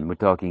Brahman. We're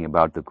talking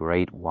about the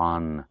great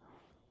one,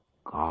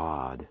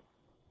 God.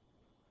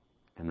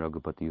 And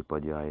Raghupati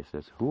Upadhyaya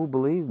says, who will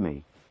believe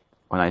me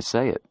when I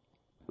say it?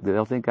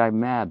 They'll think I'm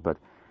mad, but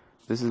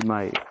this is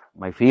my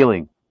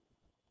feeling.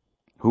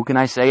 Who can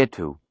I say it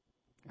to?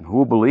 And who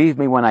will believe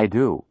me when I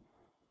do?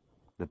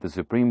 That the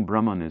supreme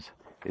Brahman is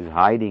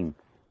hiding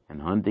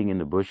and hunting in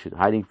the bushes,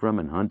 hiding from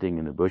and hunting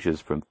in the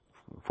bushes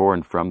for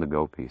and from the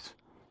gopis,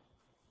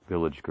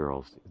 village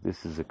girls.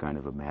 This is a kind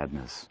of a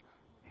madness,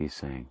 he's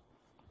saying.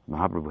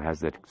 Mahaprabhu has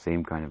that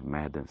same kind of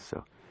madness,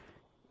 so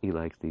he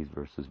likes these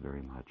verses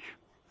very much.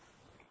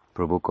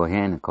 Prabhu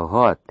kohen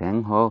kaho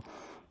teng ho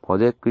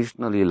pode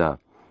Krishna lila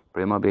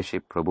prema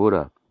beshe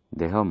prabhura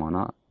deha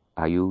mana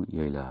ayu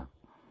yela.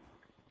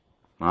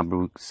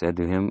 Mahaprabhu said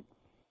to him,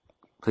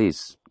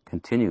 please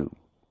continue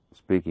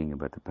speaking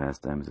about the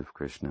pastimes of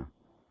Krishna.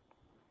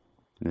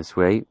 In this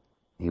way,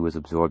 he was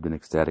absorbed in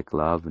ecstatic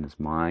love, and his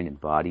mind and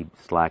body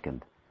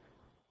slackened.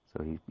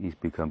 So he's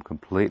become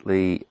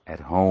completely at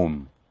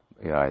home,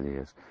 the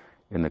idea is,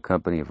 in the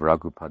company of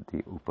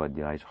Raghupati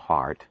Upadhyaya's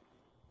heart,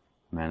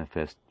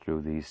 manifest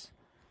through these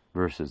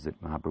verses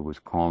that Mahaprabhu was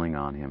calling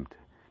on him to.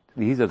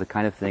 These are the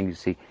kind of things, you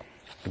see,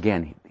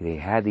 again, they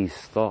had these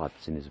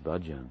thoughts in his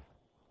bhajan,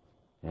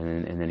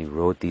 and then he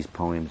wrote these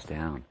poems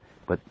down.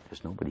 But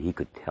there's nobody he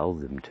could tell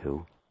them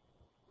to.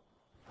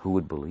 Who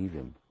would believe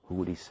him? Who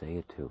would he say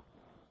it to?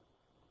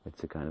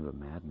 It's a kind of a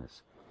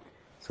madness.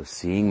 So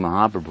seeing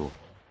Mahaprabhu,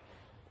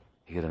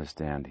 you could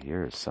understand,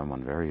 here is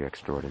someone very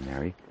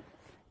extraordinary.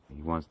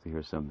 He wants to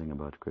hear something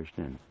about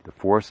Krishna. And the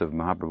force of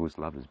Mahaprabhu's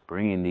love is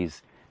bringing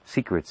these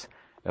secrets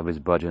of his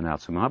bhajan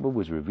out. So Mahaprabhu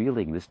was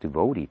revealing this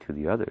devotee to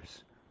the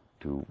others,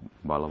 to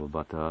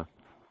Balabhabata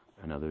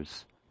and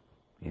others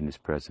in his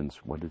presence.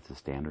 What is the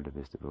standard of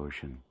his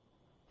devotion?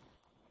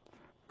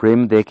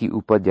 Prem deki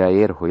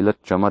upadhyayer hoila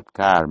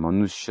chamatkar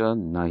manusya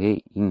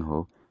nahe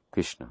inho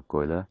Krishna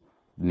koila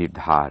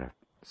nirdhar.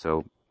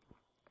 So,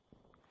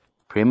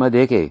 prema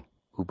deke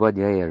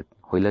upadhyayer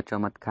hoila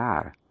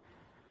chamatkar.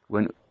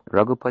 When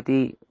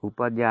Raghupati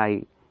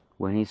Upadhyaya,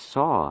 when he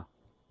saw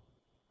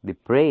the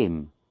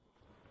prem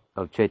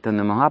of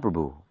Chaitanya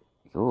Mahaprabhu,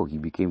 he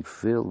became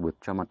filled with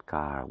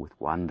chamatkar, with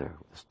wonder,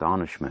 with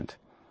astonishment.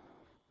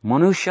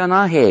 Manusya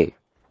nahe,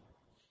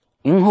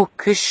 inho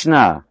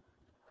Krishna,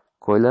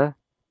 koila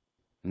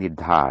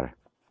nidhar.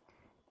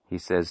 He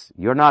says,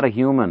 you're not a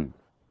human.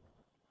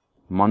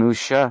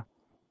 Manusya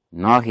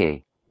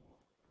nahe,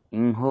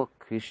 inho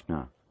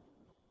Krishna.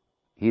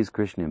 He's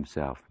Krishna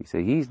himself. He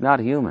said, he's not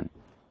human.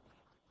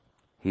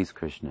 He's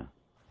Krishna.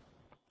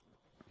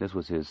 This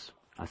was his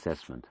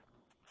assessment.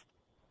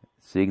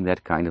 Seeing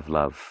that kind of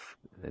love,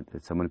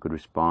 that someone could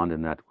respond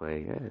in that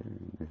way.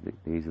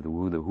 These are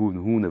who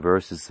the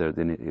verses are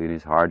in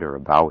his heart are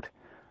about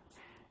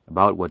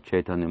what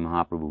Chaitanya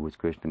Mahaprabhu, who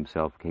Krishna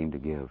himself, came to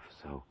give.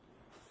 So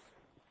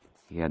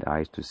he had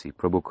eyes to see.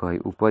 Prabhu kahi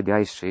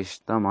upadhyay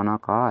shreshta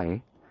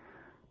manakai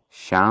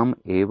sham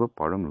eva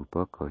param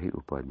rupa kahi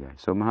upadhyay.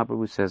 So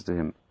Mahaprabhu says to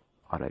him,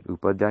 all right,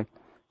 upadhyay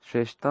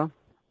shreshta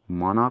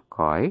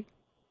manakai.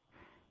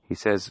 He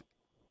says,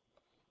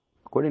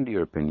 according to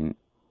your opinion,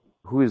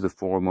 who is the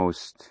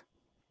foremost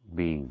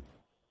being?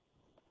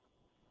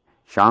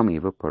 Sham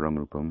eva param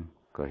rupam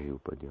kahi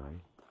upadhyay.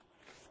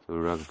 So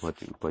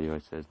Raghupati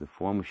Upadhyaya says the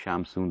form of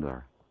Sham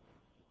Sundar,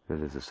 this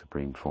is the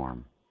supreme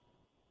form.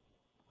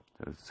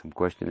 There's some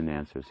question and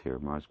answers here.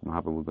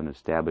 Mahaprabhu is going to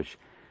establish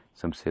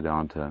some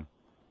Siddhanta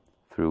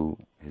through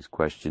his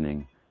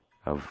questioning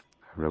of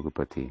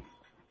Raghupati.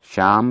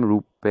 Sham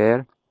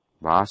Ruper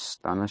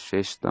Vastana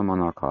Sheshta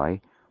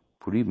Manakai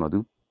Puri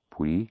Madhu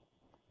Puri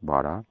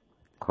Bara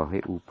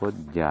Kahe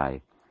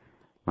Upadhyay.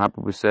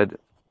 Mahaprabhu said,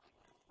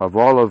 of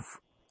all of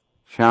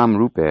Sham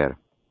Ruper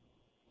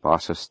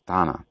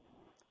Vasastana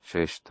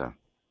Sheshta.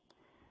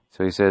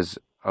 So he says,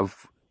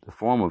 of the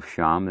form of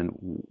Sham,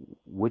 then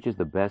which is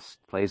the best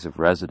place of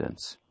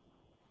residence?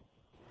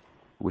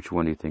 Which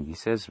one do you think? He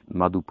says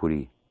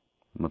Madhupuri.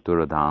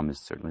 Mathura Dham is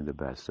certainly the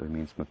best. So he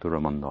means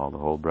Mathura Mandal, the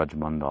whole Braj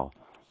Mandal.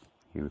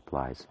 He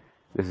replies,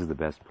 this is the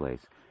best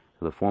place.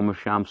 So the form of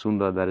Sham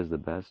Sundar, that is the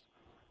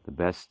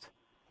best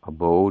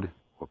abode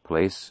or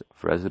place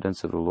of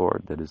residence of the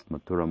Lord, that is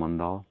Mathura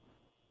Mandal.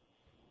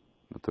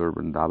 Mathura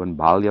Vrindavan,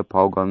 Balya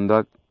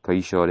Pauganda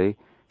Kaishore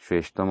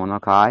Shreshta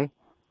Manakai.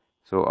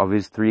 So of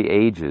his three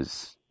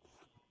ages,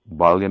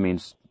 Balya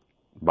means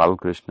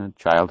Balakrishna,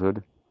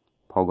 childhood.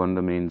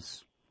 Pauganda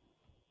means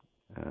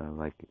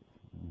like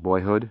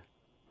boyhood.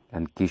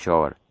 And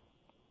Kishore,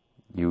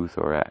 youth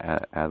or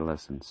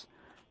adolescence.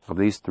 Of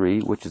these three,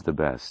 which is the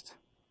best?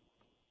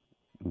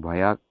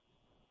 Vaya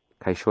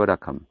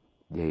Kaishorakam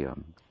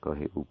Deyam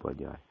Kahe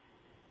Upadhyay.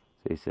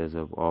 So he says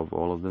of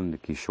all of them, the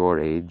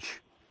Kishore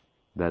age,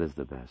 that is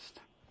the best.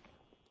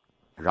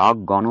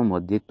 Rag Gana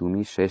Madhye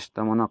Tumi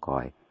Shreshta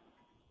Manakai.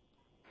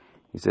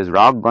 He says,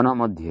 Rag Gana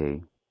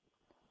Madhye,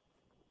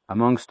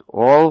 amongst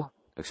all,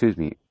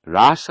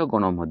 Rasa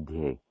Gana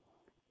Madhye,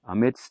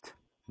 amidst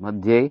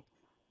Madhye,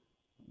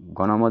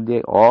 Gana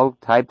Madhye, all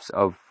types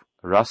of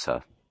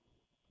rasa.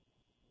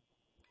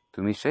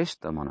 Tumi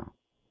Shreshta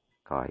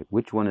Manakai.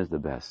 Which one is the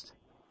best?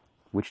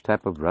 Which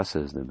type of rasa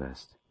is the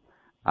best?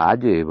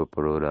 Adya eva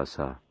paro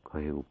rasa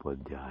kahe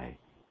upadhyay.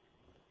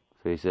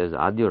 So he says,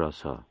 Adya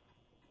rasa.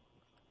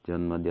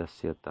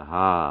 Janmadyasya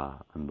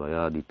taha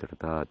anvayadi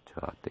tarta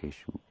cha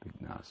teshu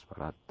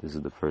vignasvarat. This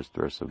is the first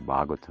verse of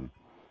Bhagavatam.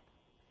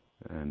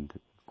 And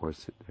of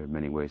course there are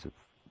many ways of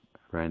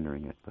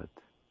rendering it, but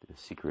the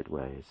secret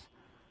ways.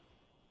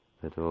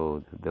 That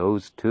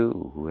those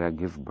two who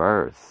give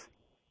birth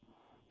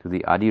to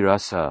the Adi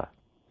Rasa,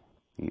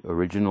 the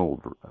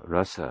original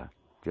Rasa,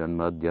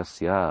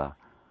 Janmadyasya,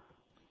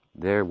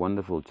 their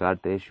wonderful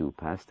charteshu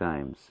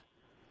pastimes,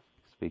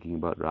 speaking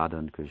about Radha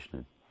and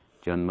Krishna.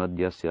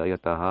 Janmadyasya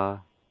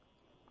yataha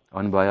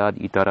anvayad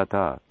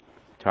itarata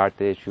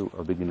charteshu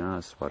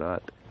abhigna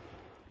swarat.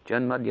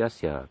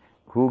 Janmadyasya,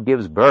 who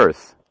gives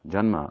birth,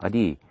 Janma,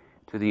 Adi,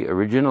 to the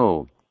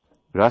original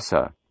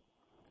Rasa,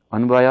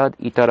 anvayad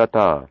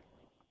itarata.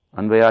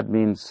 Anvayad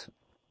means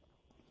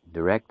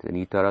direct and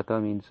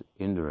itarata means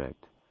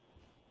indirect.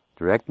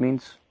 Direct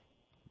means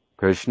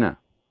Krishna.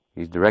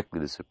 He's directly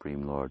the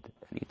Supreme Lord.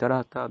 And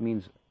itarata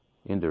means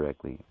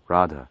indirectly.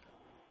 Radha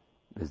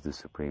is the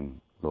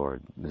Supreme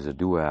Lord. There's a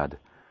duad,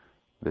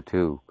 the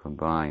two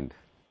combined,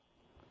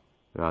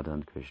 Radha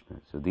and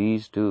Krishna. So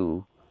these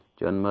two,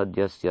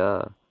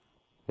 Janmadyasya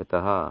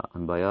yataha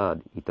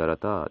anvayad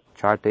itarata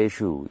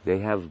charteshu, they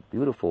have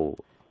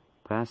beautiful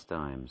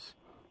pastimes.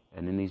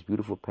 And in these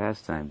beautiful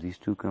pastimes, these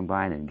two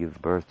combine and give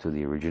birth to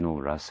the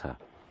original rasa.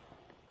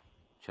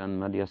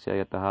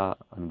 Janmadyasya yataha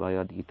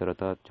anvayad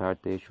itarata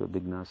charteshu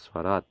abhigna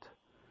swarat.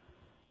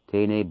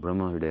 Tene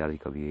brahma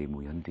hridayabhikavaye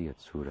muyanti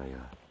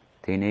yatsuraya.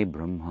 Tene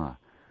brahma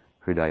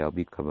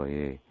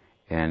hridayabhikavaye.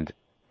 And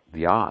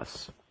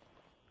Vyas,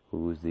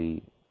 who is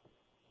the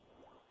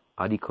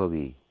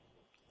Adikavi,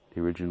 the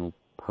original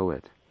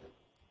poet,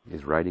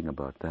 is writing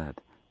about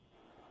that.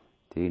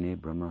 Tene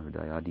brahma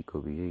hridayadi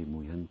kaviye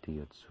muyanti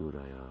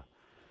yatsuraya.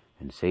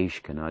 And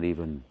Seish cannot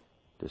even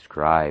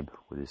describe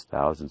with his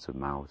thousands of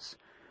mouths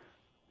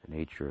the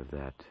nature of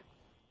that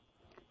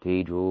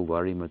Tejo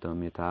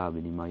varimatam yata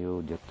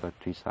vinimayo jatra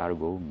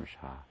trisargo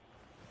mrisha.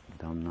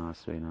 Dhamna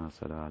srena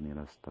sada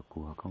nirasta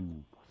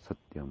kuhakam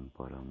satyam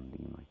param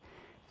dhimai.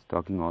 It's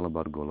talking all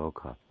about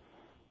Goloka.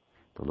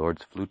 The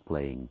Lord's flute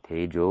playing.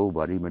 Tejo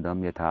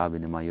varimadam yata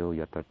vinimayo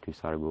yatra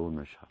trisargo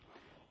mrisha.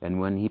 And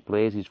when he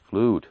plays his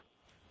flute,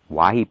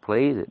 why he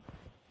plays it?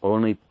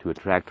 Only to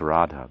attract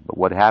Radha. But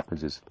what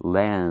happens is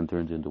land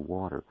turns into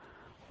water.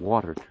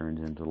 Water turns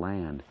into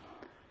land.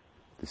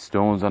 The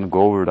stones on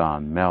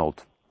Govardhan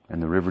melt,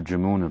 and the river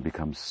Jamuna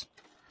becomes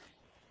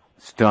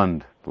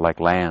stunned like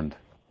land.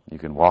 You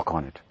can walk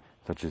on it.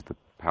 Such is the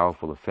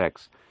powerful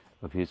effects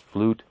of his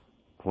flute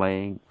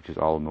playing, which is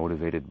all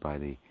motivated by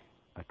the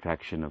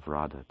attraction of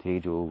Radha.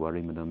 Tejo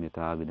varimadam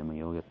yata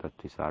vidamayo yata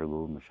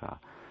trisargo masha.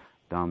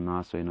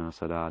 Damna svena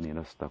sada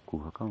nirasta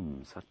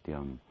kuhakam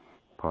satyam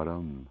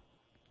param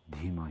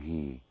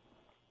dhimahi.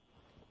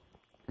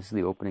 This is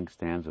the opening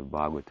stanza of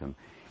Bhagavatam.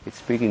 It's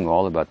speaking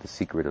all about the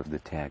secret of the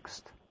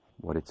text,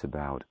 what it's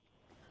about.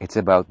 It's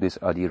about this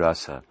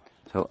adirasa.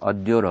 So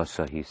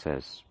adyarasa, he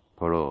says,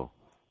 paro,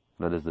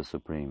 that is the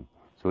supreme.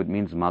 So it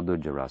means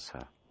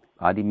madhurjarasa.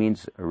 Adi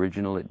means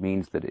original. It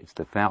means that it's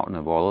the fountain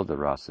of all of the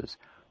rasas.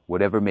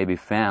 Whatever may be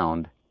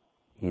found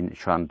in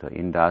Shanta,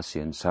 in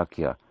Dasya, in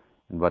Sakya,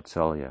 in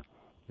Vatsalya,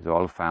 is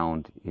all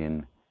found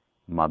in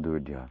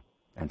Madhurya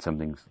and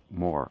something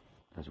more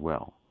as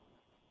well.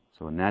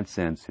 So in that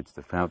sense, it's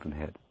the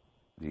fountainhead,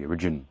 the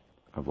origin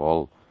of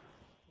all,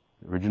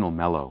 the original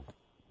mellow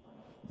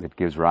that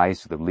gives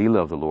rise to the Leela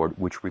of the Lord,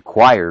 which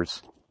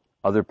requires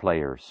other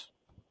players.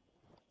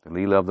 The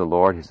Leela of the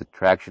Lord, his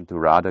attraction to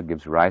Radha,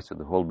 gives rise to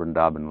the whole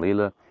Vrindavan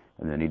Leela,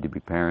 and there need to be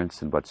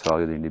parents, and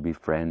Vatsalya, there need to be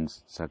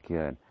friends,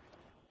 Sakya, and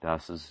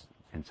Dasas,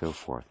 and so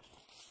forth.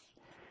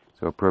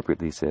 So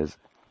appropriately he says,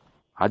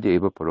 Adya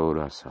eva paro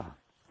rasa.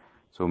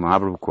 So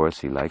Mahaprabhu, of course,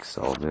 he likes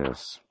all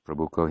this.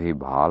 Prabhu ko he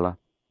bhala,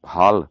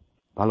 bhalo,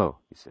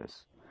 he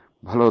says.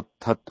 Bhalo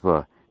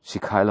tattva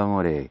shikhaila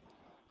more,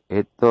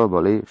 etto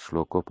bali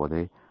shloko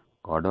pade,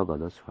 gada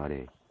gada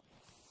sware.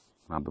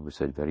 Mahaprabhu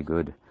said, very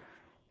good.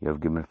 You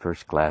have given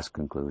first-class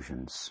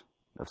conclusions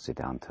of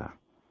Siddhanta.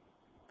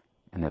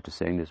 And after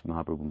saying this,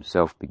 Mahaprabhu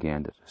himself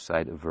began to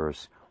recite a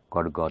verse,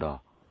 gada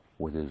gada,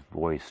 with his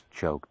voice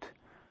choked.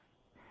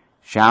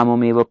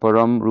 Shamameva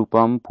param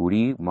rupam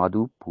puri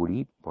madhu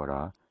puri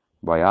para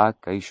vaya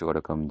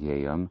kaishorakam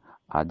dhyayam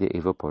adya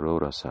eva paro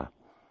rasa.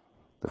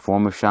 The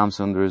form of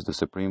Shamsundar is the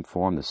supreme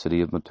form, the city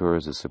of Mathura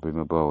is the supreme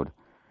abode.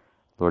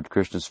 Lord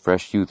Krishna's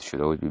fresh youth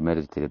should always be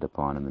meditated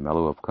upon, and the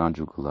mellow of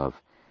conjugal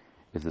love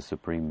is the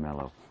supreme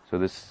mellow. So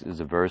this is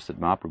a verse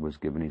that Mahaprabhu was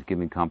given. He's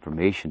giving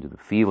confirmation to the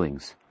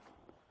feelings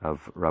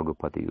of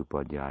Raghupati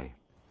Upadhyaya,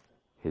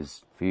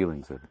 his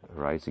feelings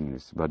arising in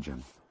his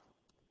bhajan.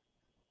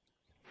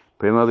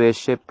 Prema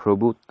veshe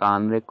prabhu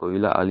tanre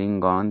koila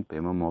alingan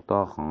prema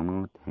mota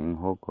hana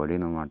hengho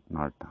korina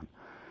nartan.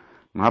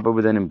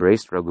 Mahaprabhu then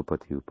embraced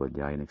Raghupati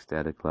Upadhyaya in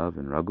ecstatic love,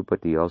 and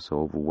Raghupati, also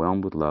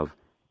overwhelmed with love,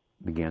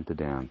 began to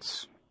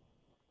dance.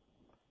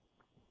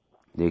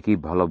 Dekhi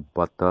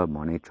bhalabhata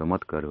mane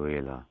chamatkar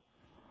hoela.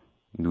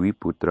 Dui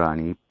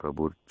putrani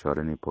prabhu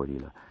charane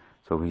podila.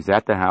 So he's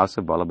at the house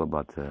of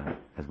Balabhabata,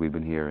 as we've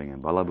been hearing,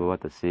 and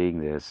Balabhabata, seeing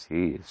this,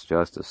 he is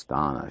just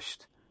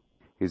astonished.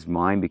 His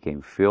mind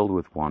became filled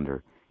with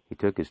wonder. He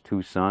took his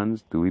two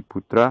sons, Dui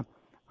putra,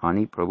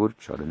 ani prabhu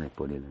charane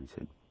podila, and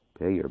said,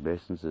 pay your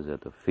obeisances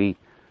at the feet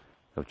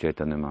of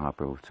Chaitanya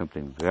Mahaprabhu.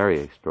 Something very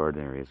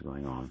extraordinary is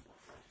going on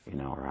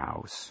in our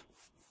house.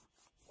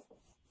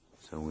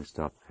 So we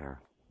stop there.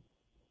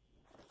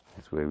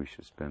 That's the way we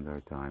should spend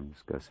our time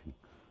discussing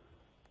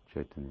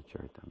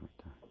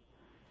Caitanya-caritamrta.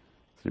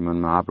 Sriman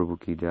Mahaprabhu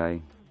ki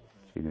jai,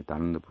 Sri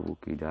Nityananda Prabhu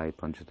ki jai,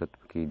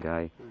 Panchatattva ki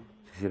jai,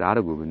 Sri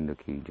Radha Govinda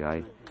ki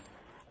jai,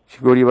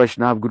 Sri Gauri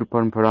Vaishnav Guru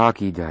Parampara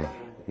ki jai,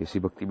 Sri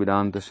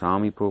Bhaktivedanta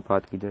Swami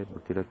Prabhupada ki jai,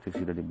 Bhakti Rakta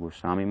Sri Radha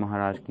Goswami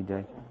Maharaj ki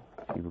jai,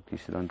 Sri Bhakti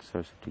Siddhanta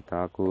Saraswati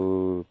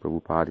Thakur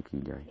Prabhupada ki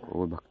jai,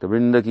 Gaur Bhakta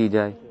Vrinda ki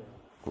jai,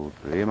 Gaur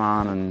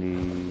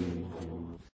Premanandi.